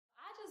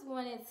just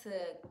wanted to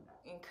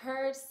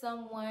encourage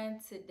someone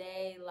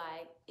today.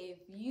 Like, if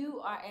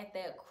you are at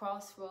that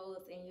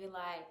crossroads and you're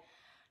like,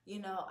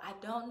 I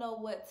don't know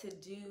what to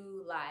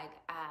do. Like,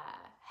 I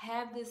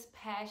have this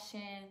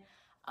passion.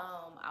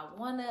 I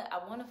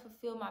wanna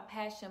fulfill my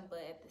passion, but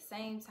at the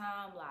same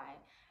time, like,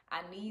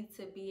 I need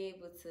to be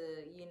able to,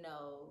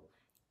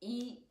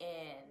 eat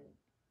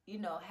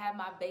and have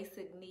my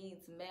basic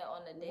needs met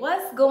on the day.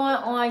 What's going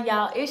on,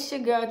 y'all? It's your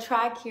girl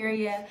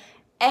Tricaria,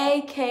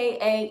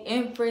 aka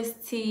Empress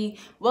T.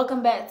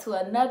 Welcome back to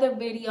another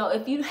video.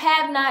 If you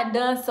have not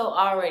done so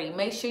already,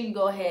 make sure you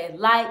go ahead,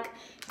 like,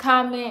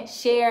 comment,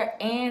 share,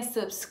 and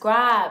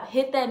subscribe.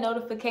 Hit that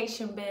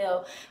notification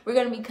bell. We're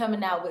gonna be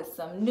coming out with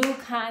some new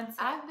content.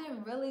 I've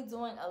been really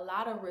doing a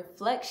lot of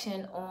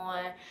reflection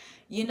on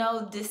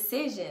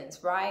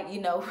decisions, right?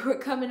 We're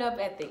coming up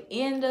at the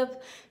end of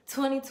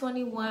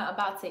 2021,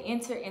 about to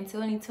enter in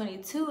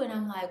 2022, and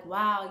I'm like,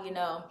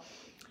 wow,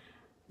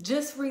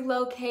 just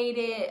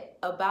relocated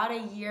about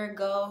a year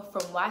ago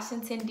from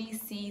Washington,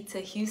 D.C. to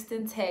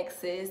Houston,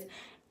 Texas.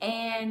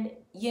 And,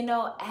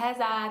 as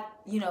I,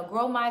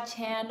 grow my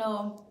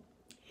channel,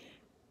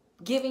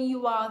 giving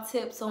you all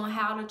tips on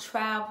how to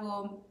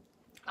travel,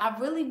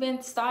 I've really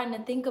been starting to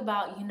think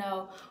about,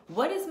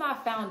 what is my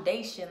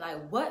foundation?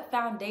 Like, what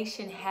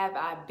foundation have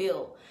I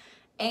built?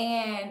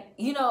 And,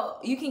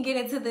 you can get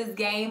into this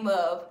game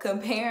of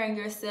comparing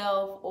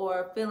yourself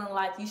or feeling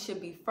like you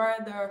should be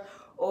further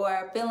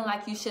or feeling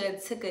like you should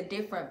have took a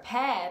different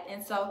path.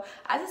 And so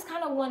I just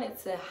kind of wanted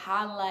to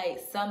highlight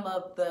some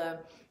of the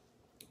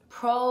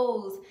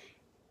pros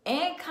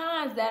and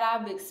cons that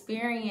I've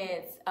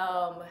experienced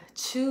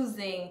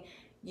choosing,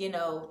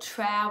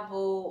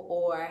 travel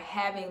or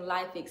having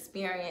life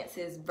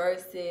experiences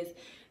versus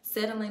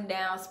settling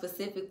down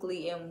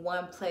specifically in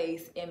one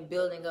place and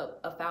building up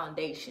a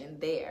foundation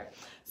there.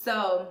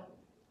 So,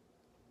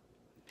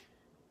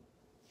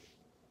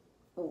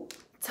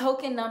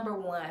 token number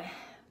one,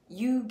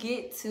 you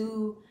get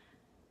to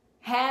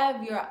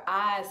have your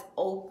eyes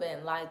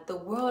open. Like, the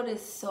world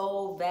is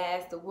so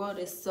vast, the world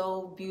is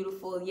so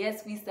beautiful.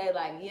 Yes, we say,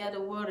 like, yeah,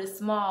 the world is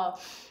small,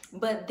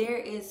 but there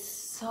is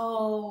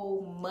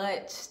so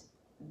much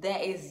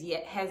that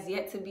has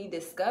yet to be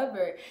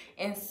discovered,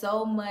 and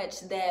so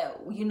much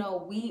that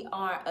we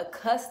aren't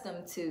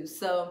accustomed to.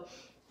 So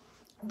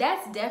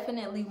that's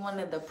definitely one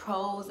of the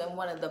pros and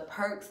one of the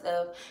perks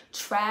of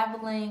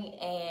traveling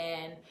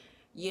and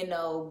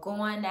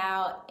going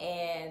out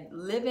and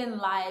living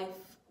life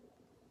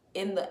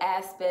in the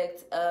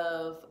aspect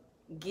of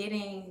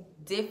getting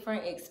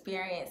different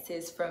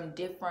experiences from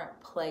different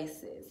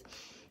places.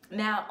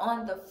 Now,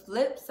 on the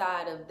flip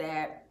side of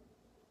that,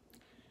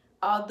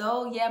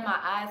 although, yeah, my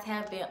eyes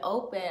have been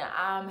open,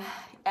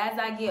 as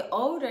I get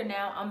older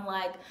now, I'm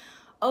like,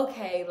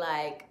 okay,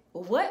 like,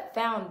 what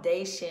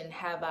foundation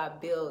have I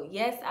built?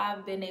 Yes,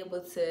 I've been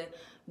able to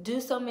do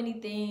so many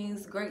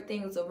things, great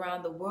things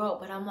around the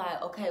world, but I'm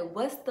like, okay,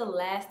 what's the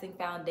lasting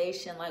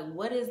foundation? Like,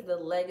 what is the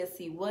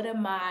legacy? What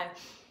am I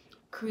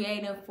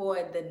creating for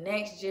the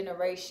next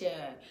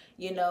generation?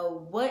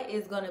 What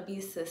is going to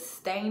be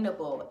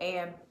sustainable?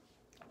 And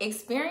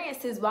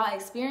experiences, while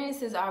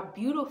experiences are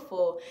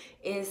beautiful,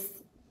 is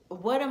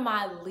what am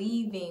I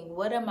leaving?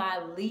 What am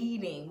I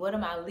leading? What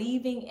am I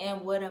leaving and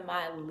what am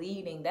I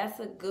leading? That's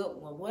a good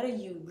one. What are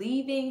you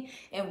leaving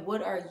and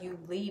what are you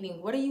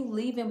leading? What are you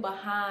leaving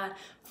behind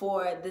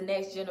for the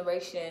next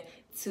generation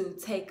to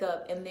take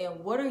up? And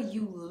then what are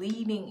you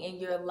leading in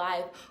your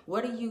life?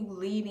 What are you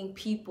leading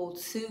people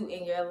to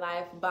in your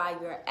life by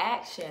your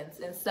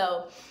actions? And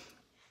so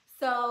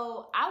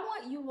I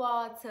want you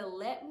all to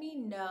let me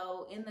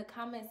know in the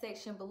comment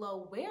section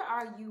below, where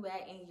are you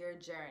at in your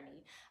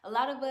journey? A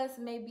lot of us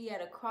may be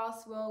at a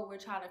crossroad. We're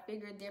trying to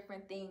figure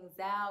different things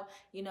out.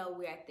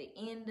 We're at the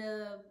end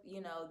of,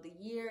 the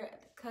year,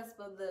 at the cusp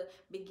of the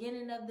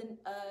beginning of the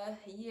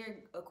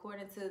year,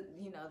 according to,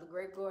 the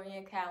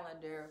Gregorian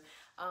calendar.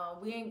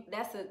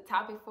 That's a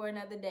topic for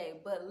another day.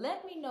 But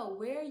let me know,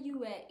 where are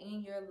you at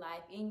in your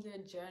life, in your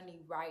journey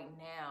right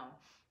now?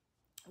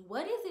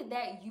 What is it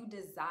that you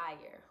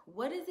desire?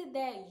 What is it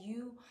that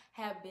you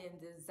have been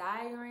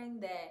desiring,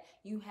 that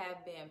you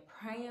have been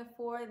praying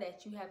for,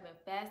 that you have been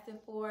fasting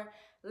for?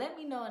 Let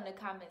me know in the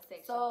comment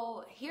section.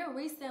 So here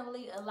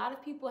recently, a lot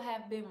of people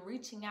have been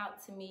reaching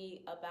out to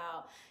me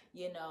about,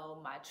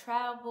 my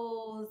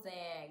travels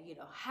and,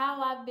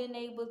 how I've been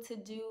able to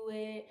do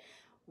it.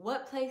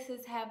 What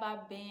places have I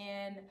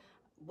been?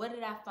 What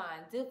did I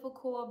find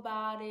difficult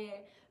about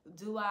it?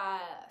 Do I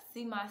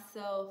see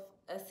myself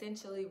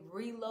essentially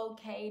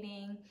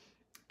relocating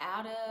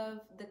out of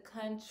the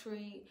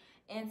country?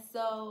 And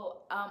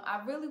so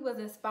I really was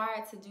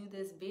inspired to do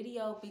this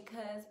video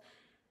because,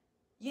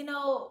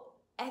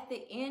 at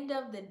the end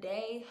of the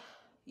day,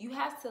 you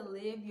have to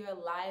live your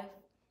life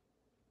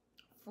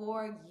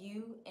for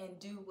you and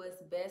do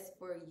what's best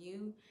for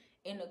you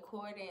in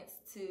accordance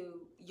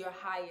to your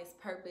highest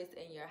purpose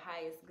and your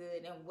highest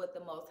good and what the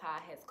Most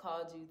High has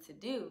called you to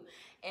do.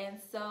 And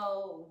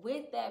so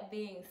with that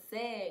being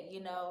said,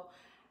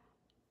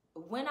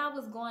 when I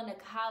was going to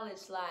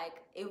college,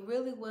 like, it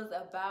really was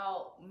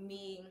about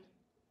me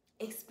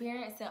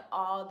experiencing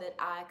all that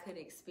I could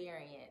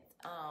experience.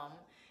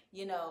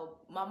 You know,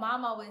 my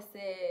mom always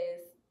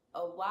says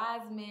a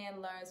wise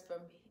man learns from,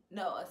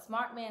 no, a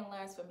smart man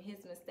learns from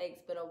his mistakes,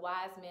 but a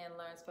wise man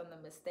learns from the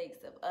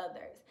mistakes of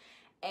others.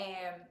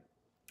 And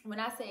when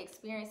I say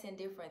experiencing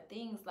different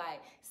things,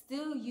 like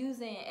still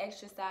using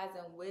exercise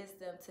and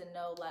wisdom to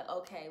know, like,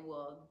 okay,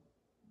 well,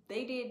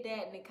 they did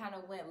that and it kind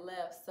of went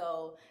left,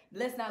 so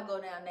let's not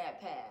go down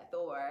that path.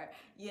 Or,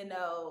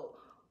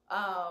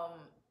 um,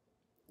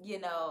 you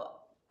know,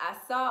 I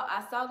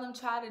saw them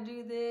try to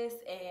do this,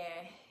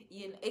 and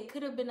it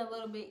could have been a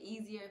little bit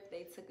easier if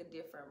they took a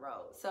different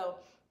road. So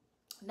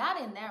not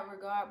in that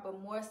regard,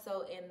 but more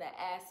so in the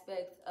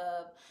aspect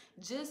of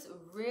just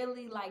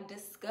really like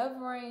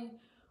discovering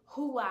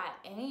who I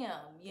am.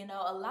 You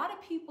know, a lot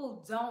of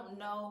people don't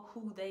know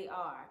who they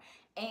are.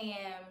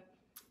 And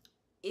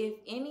if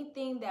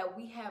anything that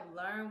we have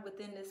learned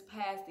within this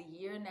past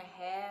year and a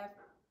half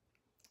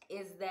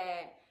is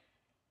that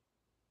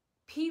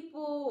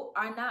people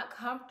are not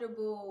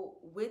comfortable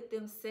with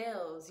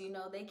themselves. You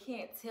know, they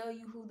can't tell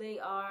you who they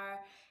are.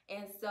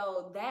 And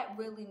so that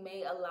really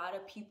made a lot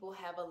of people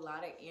have a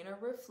lot of inner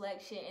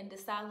reflection and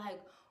decide,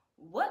 like,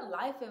 what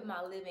life am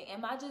I living?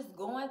 Am I just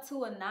going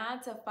to a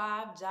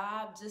 9-to-5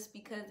 job just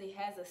because it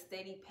has a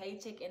steady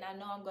paycheck and I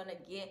know I'm going to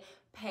get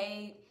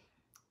paid?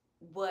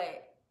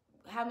 But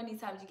how many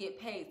times you get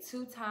paid?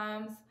 2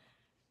 times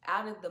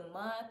out of the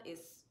month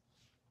is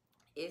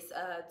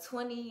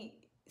 20,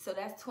 so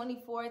that's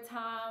 24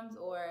 times.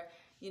 Or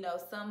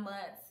some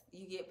months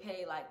you get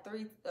paid like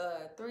three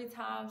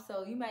times,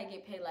 so you might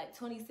get paid like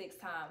 26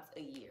 times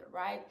a year,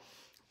 right?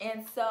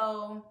 And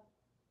so,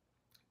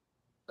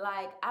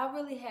 like, I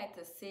really had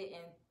to sit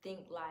and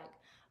think, like,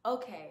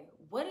 okay,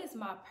 what is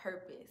my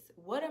purpose?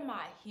 What am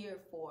I here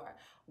for?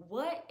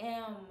 What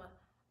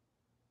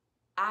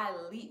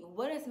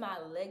is my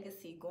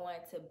legacy going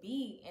to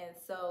be? And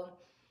so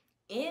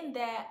in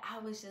that, I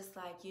was just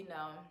like,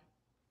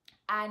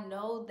 I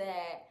know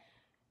that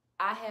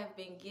I have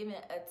been given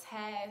a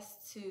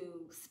task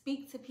to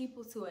speak to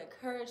people, to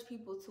encourage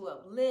people, to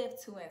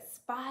uplift, to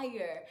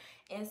inspire.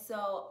 And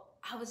so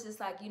I was just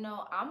like,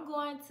 I'm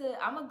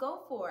gonna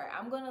go for it.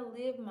 I'm gonna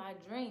live my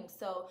dream.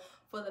 So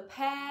for the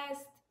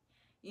past,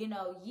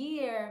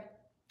 year,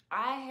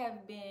 I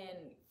have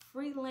been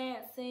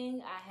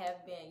freelancing. I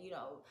have been,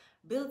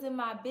 building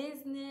my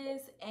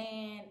business.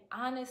 And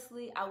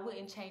honestly, I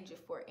wouldn't change it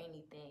for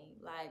anything.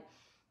 Like,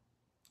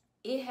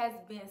 it has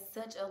been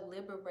such a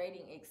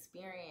liberating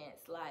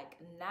experience, like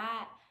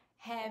not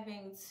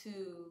having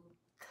to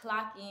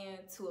clock in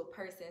to a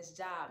person's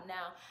job.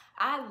 Now,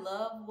 I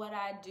love what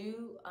I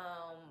do.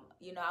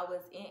 I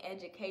was in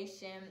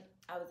education.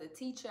 I was a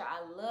teacher.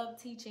 I love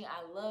teaching.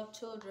 I love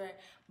children,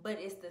 but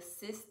it's the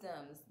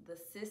systems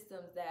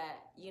that,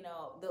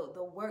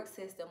 the work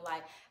system.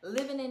 Like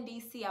living in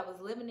DC, I was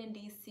living in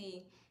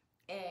DC,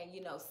 and,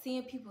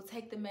 seeing people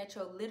take the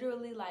metro,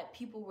 literally, like,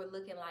 people were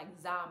looking like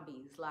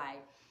zombies,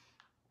 like,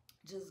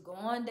 just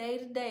going day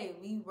to day.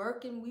 We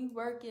working, we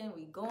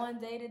going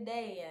day to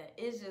day. And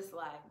it's just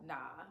like,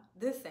 nah,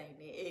 this ain't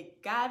it.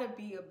 It gotta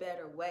be a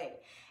better way.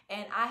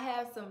 And I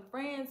have some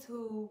friends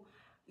who,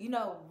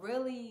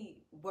 really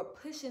were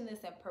pushing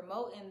this and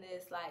promoting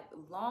this like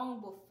long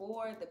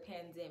before the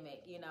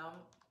pandemic.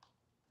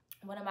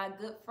 One of my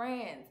good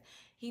friends,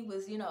 he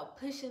was,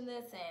 pushing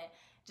this and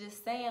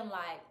just saying,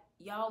 like,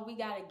 y'all, we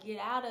got to get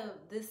out of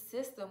this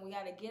system. We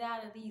got to get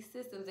out of these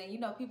systems. And,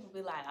 people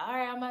be like, all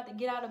right, I'm about to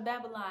get out of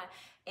Babylon.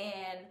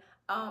 And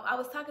I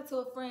was talking to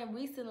a friend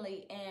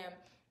recently, and,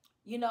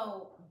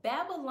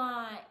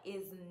 Babylon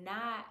is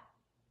not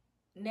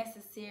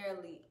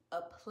necessarily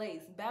a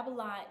place.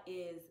 Babylon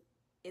is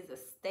a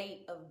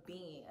state of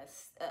being.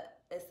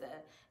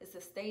 It's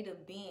a state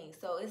of being.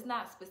 So it's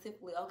not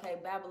specifically, okay,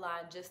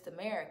 Babylon, just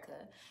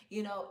America.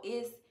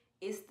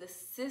 It's the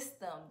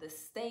system, the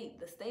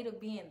state of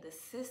being, the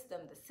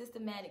system, the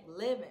systematic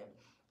living.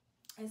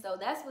 And so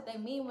that's what they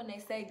mean when they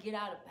say get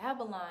out of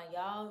Babylon,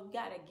 y'all. You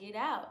gotta get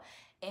out.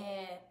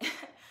 And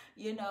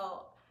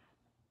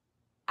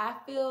I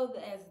feel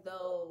as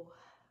though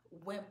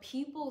when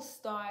people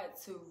start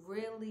to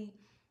really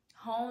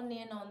hone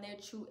in on their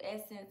true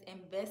essence,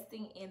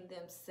 investing in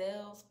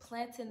themselves,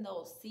 planting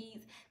those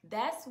seeds,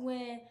 that's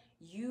when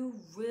you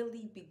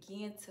really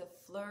begin to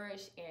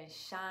flourish and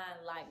shine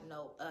like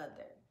no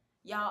other.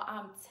 Y'all,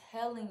 I'm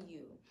telling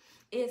you,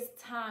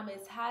 it's time.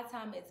 It's high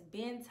time. It's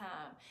been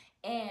time.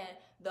 And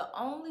the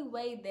only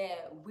way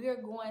that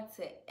we're going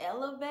to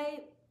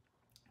elevate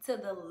to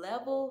the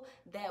level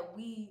that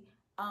we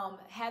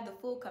have the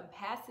full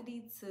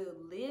capacity to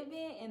live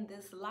in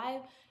this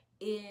life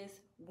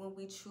is when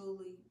we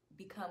truly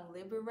become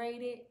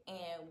liberated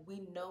and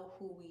we know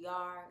who we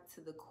are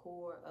to the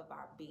core of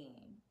our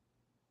being.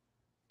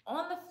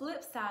 On the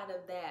flip side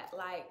of that,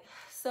 like,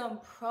 some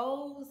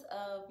pros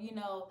of,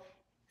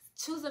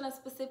 choosing a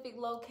specific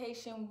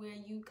location where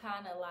you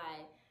kind of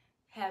like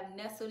have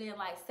nestled in.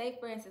 Like, say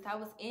for instance, I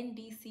was in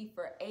DC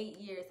for 8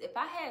 years. If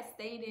I had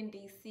stayed in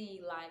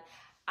DC, like,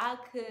 I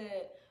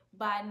could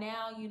by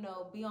now, you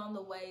know, be on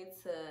the way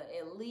to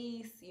at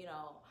least, you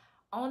know,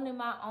 owning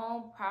my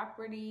own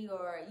property,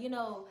 or, you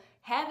know,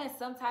 having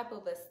some type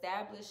of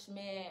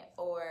establishment,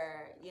 or,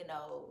 you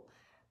know,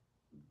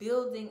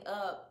 building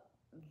up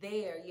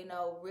there, you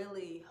know,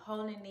 really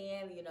honing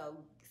in, you know,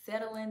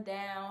 settling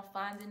down,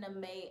 finding a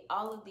mate.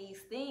 All of these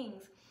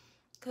things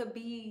could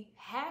be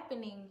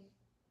happening,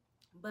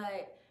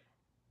 but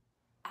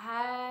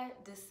I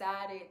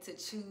decided to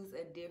choose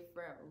a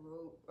different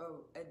route,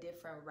 or a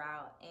different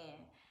route.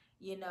 And,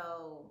 you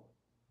know,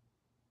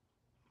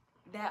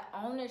 that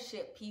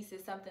ownership piece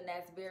is something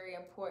that's very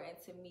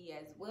important to me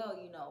as well.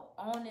 You know,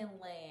 owning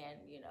land,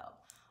 you know,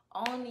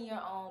 owning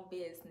your own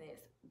business.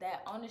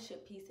 That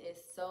ownership piece is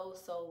so,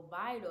 so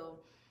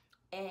vital.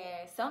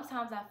 And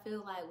sometimes I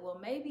feel like, well,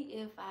 maybe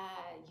if I,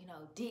 you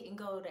know, didn't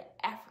go to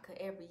Africa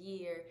every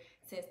year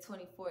since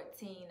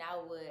 2014, I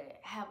would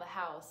have a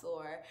house,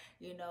 or,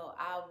 you know,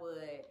 I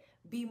would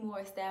be more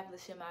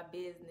established in my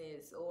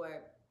business,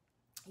 or,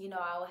 you know,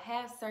 I would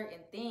have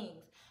certain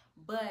things.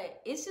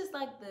 But it's just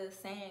like the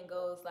saying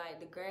goes, like,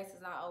 the grass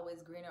is not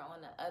always greener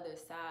on the other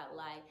side.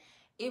 Like,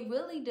 it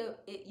really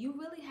you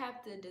really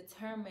have to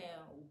determine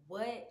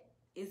what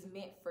is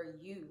meant for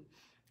you.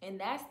 And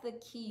that's the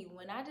key.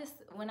 When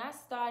I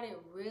started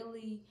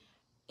really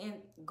in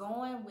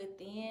going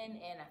within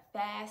and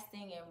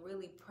fasting and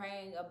really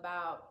praying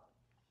about,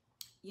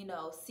 you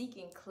know,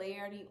 seeking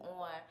clarity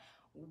on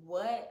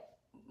what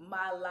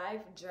my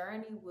life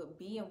journey would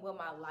be and what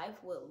my life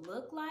would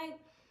look like,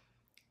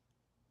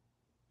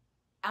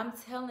 I'm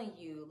telling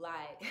you,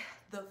 like,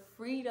 the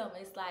freedom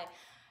is like,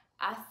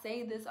 I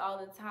say this all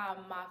the time,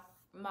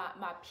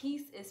 my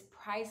peace is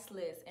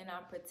priceless, and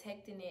I'm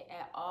protecting it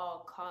at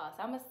all costs.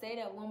 I'm gonna say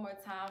that one more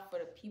time for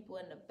the people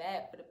in the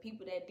back, for the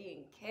people that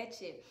didn't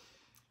catch it.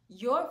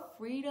 Your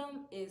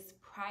freedom is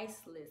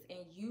priceless, and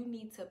you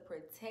need to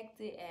protect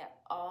it at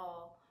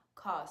all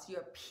costs.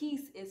 Your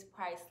peace is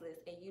priceless,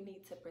 and you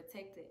need to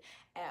protect it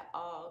at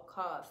all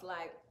costs.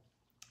 Like,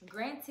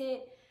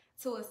 granted,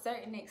 to a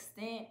certain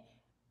extent,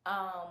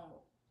 um,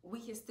 we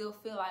can still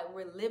feel like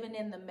we're living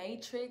in the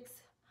matrix.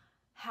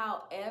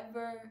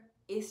 However,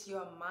 it's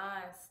your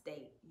mind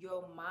state,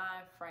 your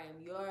mind frame,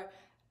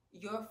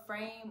 your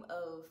frame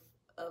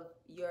of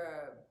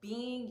your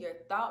being, your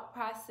thought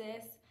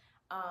process,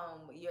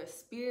 your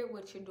spirit,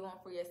 what you're doing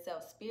for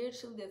yourself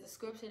spiritually. There's a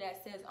scripture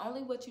that says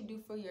only what you do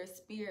for your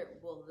spirit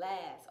will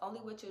last. Only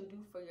what you'll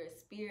do for your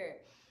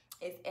spirit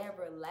is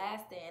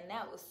everlasting. And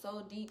that was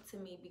so deep to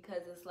me,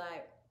 because it's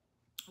like,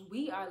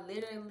 we are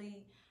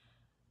literally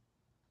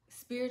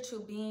spiritual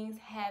beings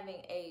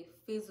having a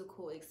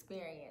physical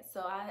experience.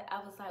 So I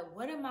was like,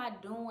 what am I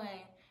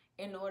doing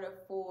in order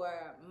for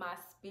my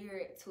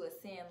spirit to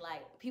ascend?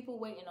 Like, people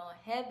waiting on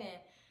heaven,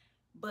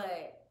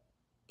 but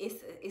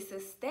it's a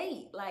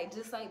state. Like,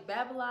 just like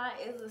Babylon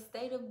is a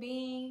state of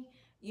being,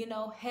 you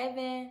know,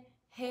 heaven,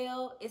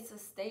 hell, it's a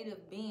state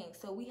of being.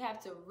 So we have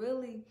to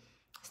really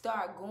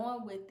start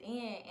going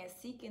within and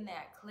seeking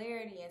that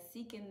clarity, and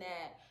seeking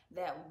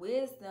that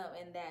wisdom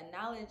and that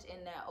knowledge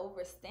and that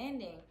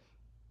understanding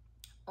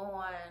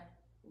on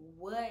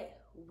what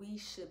we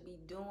should be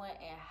doing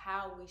and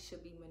how we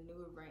should be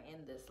maneuvering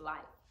in this life.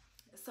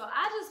 So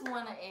I just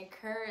want to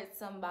encourage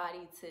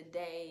somebody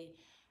today,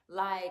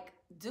 like,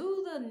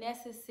 do the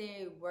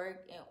necessary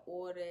work in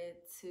order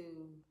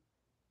to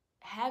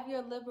have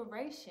your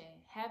liberation,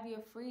 have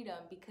your freedom,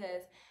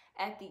 because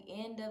at the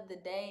end of the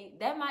day,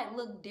 that might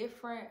look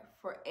different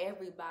for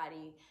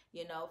everybody.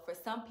 You know, for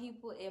some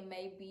people, it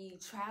may be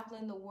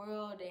traveling the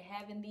world and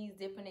having these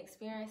different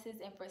experiences.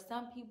 And for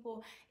some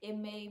people, it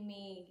may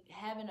mean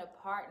having a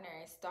partner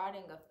and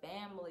starting a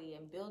family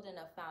and building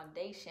a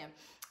foundation.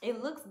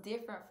 It looks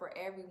different for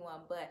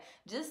everyone, but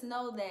just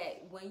know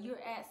that when you're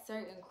at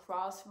certain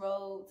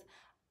crossroads,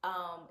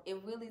 it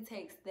really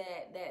takes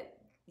that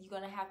you're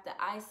going to have to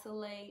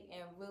isolate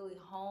and really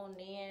hone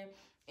in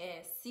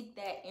and seek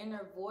that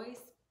inner voice,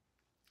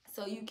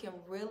 so you can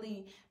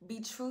really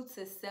be true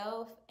to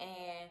self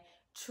and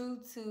true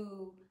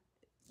to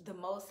the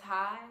Most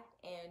High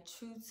and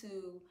true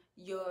to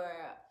your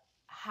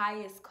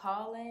highest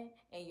calling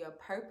and your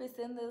purpose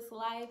in this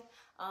life.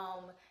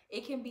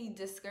 It can be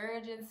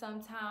discouraging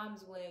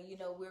sometimes when, you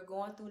know, we're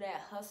going through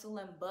that hustle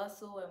and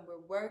bustle, and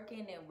we're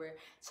working and we're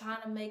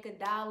trying to make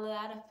 $1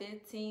 out of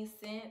 15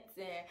 cents,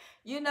 and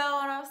you know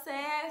what I'm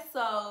saying?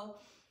 So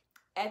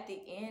at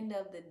the end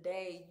of the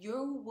day,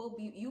 you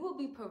will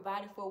be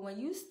provided for when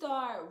you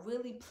start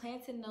really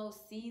planting those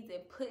seeds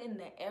and putting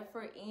the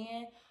effort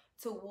in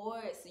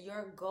towards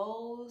your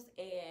goals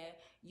and,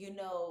 you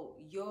know,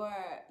 your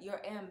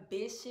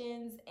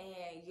ambitions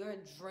and your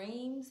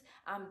dreams.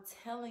 I'm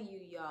telling you,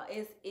 y'all,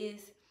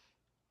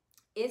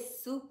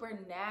 it's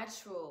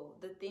supernatural,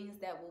 the things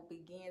that will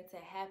begin to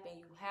happen.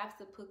 You have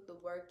to put the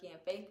work in.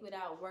 Faith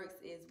without works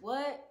is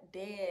what?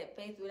 Dead.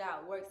 Faith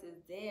without works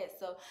is dead.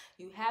 So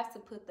you have to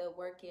put the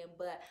work in.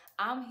 But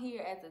I'm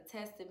here as a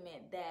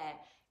testament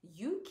that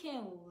you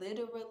can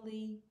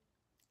literally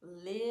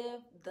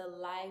live the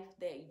life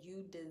that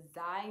you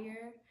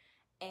desire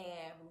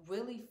and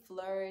really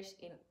flourish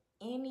in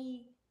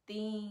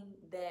anything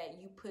that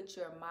you put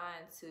your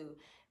mind to,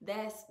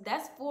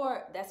 that's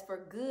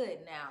for good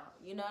now.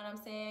 You know what I'm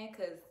saying?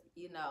 Because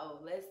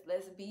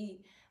let's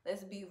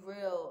be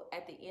real.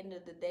 At the end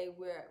of the day,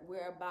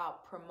 we're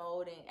about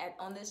promoting,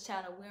 on this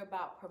channel, we're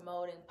about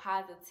promoting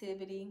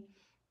positivity.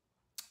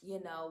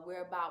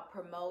 We're about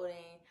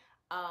promoting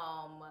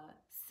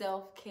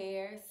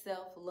self-care,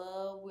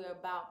 self-love. We're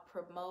about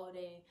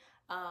promoting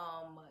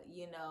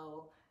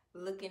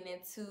looking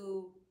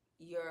into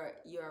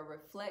your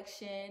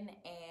reflection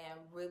and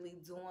really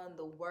doing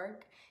the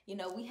work.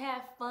 We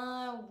have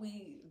fun,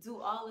 we do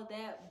all of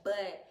that,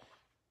 but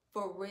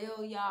for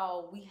real,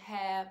 y'all, we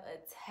have a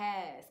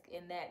task,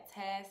 and that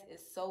task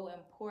is so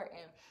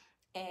important.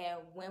 And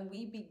when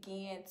we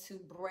begin to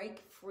break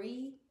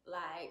free,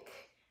 like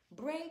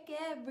break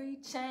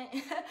every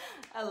chain,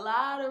 a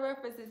lot of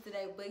references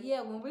today, but yeah,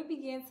 when we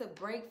begin to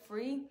break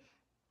free,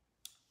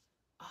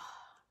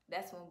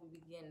 that's when we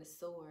begin to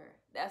soar.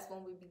 That's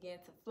when we begin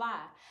to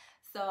fly.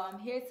 So I'm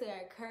here to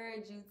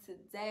encourage you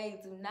today.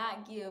 Do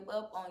not give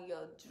up on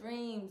your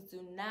dreams.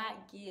 Do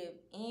not give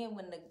in.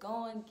 When the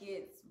going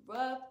gets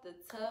rough, the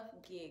tough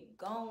get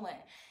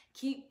going.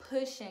 Keep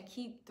pushing,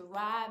 keep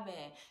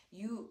thriving.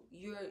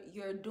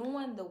 You're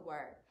doing the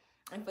work.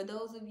 And for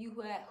those of you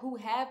who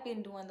have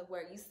been doing the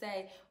work, you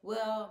say,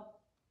 well,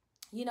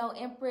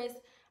 Empress,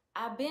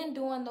 I've been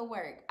doing the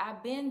work.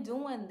 I've been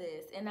doing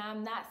this, and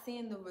I'm not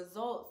seeing the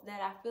results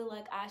that I feel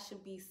like I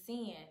should be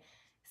seeing.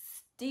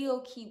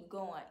 Still keep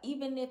going,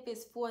 even if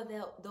it's for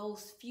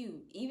those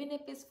few. Even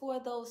if it's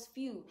for those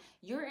few,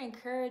 you're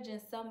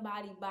encouraging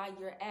somebody by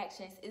your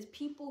actions. It's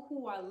people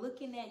who are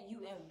looking at you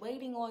and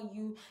waiting on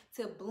you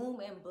to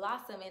bloom and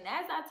blossom. And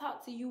as I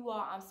talk to you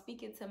all, I'm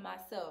speaking to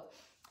myself.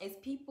 It's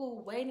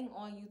people waiting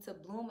on you to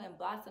bloom and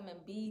blossom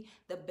and be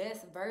the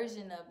best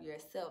version of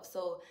yourself.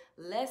 So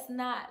let's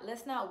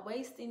not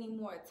waste any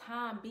more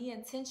time. Be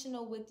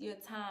intentional with your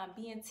time.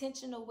 Be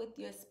intentional with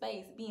your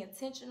space. Be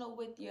intentional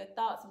with your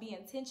thoughts. Be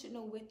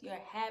intentional with your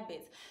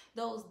habits.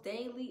 Those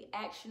daily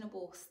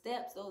actionable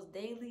steps, those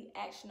daily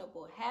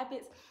actionable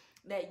habits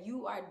that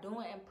you are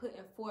doing and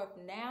putting forth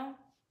now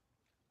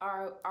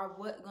are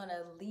what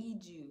gonna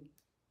lead you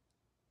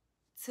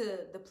to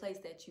the place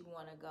that you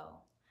want to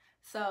go.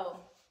 So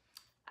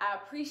I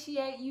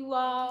appreciate you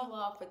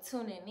all for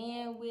tuning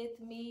in with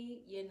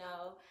me.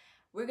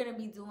 We're going to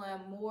be doing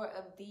more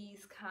of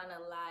these kind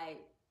of like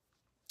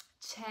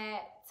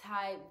chat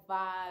type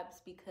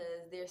vibes,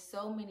 because there's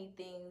so many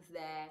things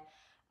that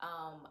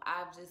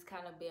I've just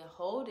kind of been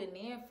holding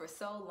in for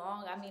so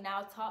long. I mean,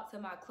 I'll talk to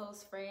my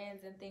close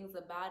friends and things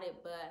about it,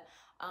 but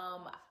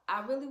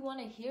I really want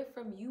to hear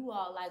from you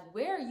all. Like,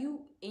 where are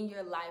you in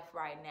your life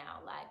right now?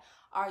 Like,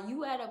 are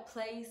you at a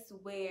place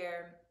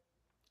where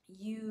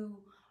you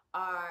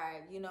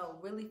are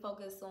really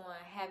focused on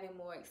having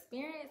more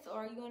experience,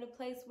 or are you in a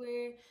place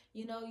where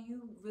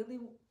you really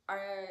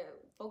are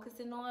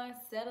focusing on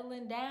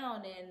settling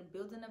down and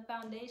building a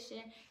foundation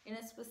in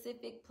a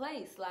specific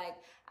place? Like,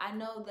 I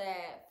know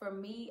that for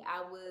me,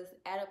 I was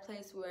at a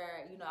place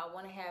where I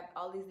want to have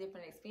all these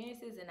different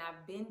experiences, and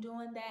I've been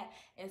doing that.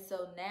 And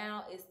so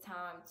now it's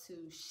time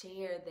to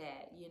share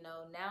that.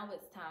 Now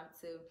it's time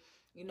to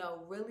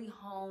really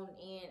hone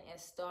in and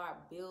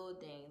start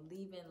building,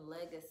 leaving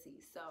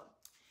legacy.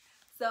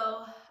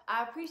 So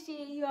I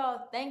appreciate you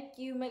all. Thank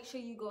you. Make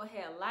sure you go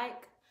ahead,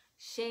 like,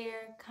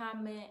 share,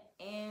 comment,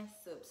 and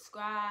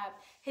subscribe.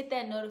 Hit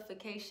that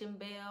notification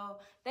bell.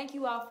 Thank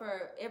you all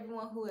for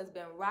everyone who has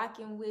been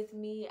rocking with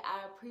me.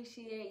 I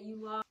appreciate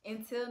you all.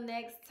 Until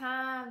next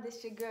time,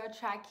 this your girl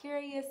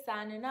Tricurious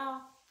signing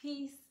off.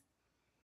 Peace.